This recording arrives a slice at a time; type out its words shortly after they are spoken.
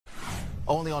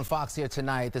Only on Fox here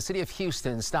tonight, the city of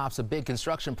Houston stops a big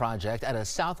construction project at a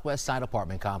southwest side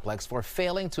apartment complex for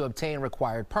failing to obtain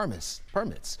required permits.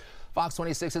 Fox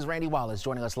 26's Randy Wallace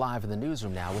joining us live in the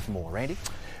newsroom now with more. Randy?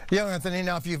 Yeah, Anthony,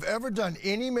 now if you've ever done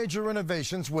any major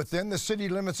renovations within the city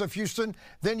limits of Houston,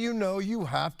 then you know you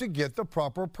have to get the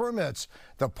proper permits.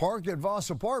 The Park at Voss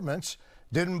Apartments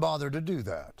didn't bother to do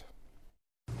that.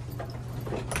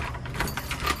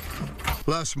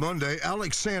 Last Monday,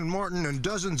 Alex San Martin and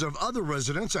dozens of other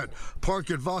residents at Park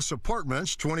at Voss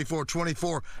Apartments,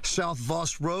 2424 South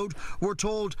Voss Road, were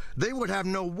told they would have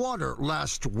no water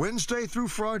last Wednesday through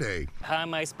Friday. How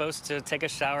am I supposed to take a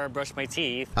shower, brush my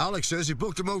teeth? Alex says he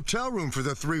booked a motel room for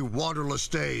the 3 waterless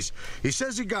days. He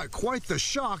says he got quite the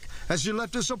shock as he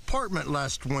left his apartment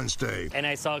last Wednesday. And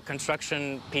I saw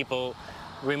construction people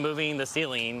removing the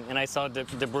ceiling, and I saw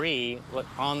debris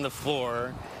on the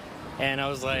floor. And I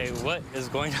was like, what is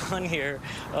going on here?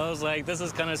 I was like, this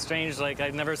is kind of strange. Like,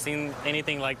 I've never seen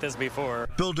anything like this before.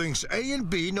 Buildings A and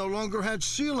B no longer had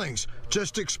ceilings,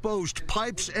 just exposed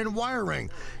pipes and wiring.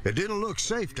 It didn't look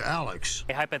safe to Alex.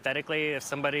 Hypothetically, if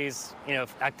somebody's,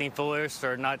 acting foolish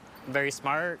or not very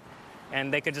smart,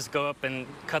 and they could just go up and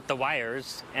cut the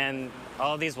wires, and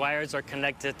all these wires are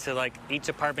connected to like each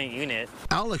apartment unit.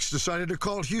 Alex decided to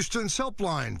call Houston's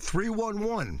helpline,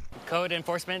 311. Code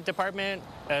Enforcement Department,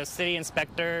 City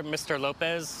Inspector Mr.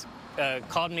 Lopez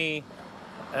called me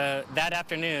that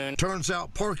afternoon. Turns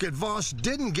out Park at Voss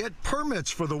didn't get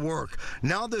permits for the work.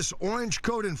 Now this orange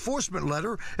code enforcement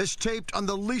letter is taped on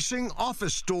the leasing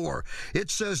office door. It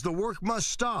says the work must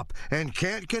stop and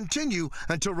can't continue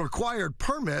until required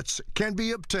permits can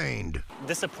be obtained.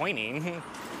 Disappointing.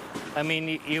 I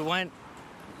mean, you want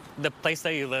the place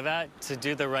that you live at to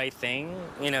do the right thing.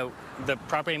 The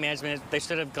property management, they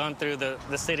should have gone through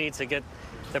the city to get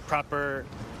the proper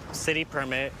city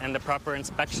permit and the proper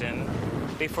inspection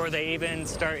before they even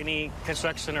start any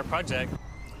construction or project.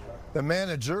 The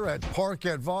manager at Park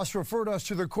at Voss referred us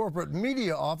to the corporate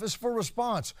media office for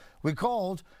response. We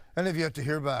called and have yet to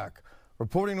hear back.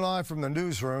 Reporting live from the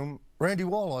newsroom, Randy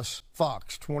Wallace,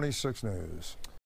 Fox 26 News.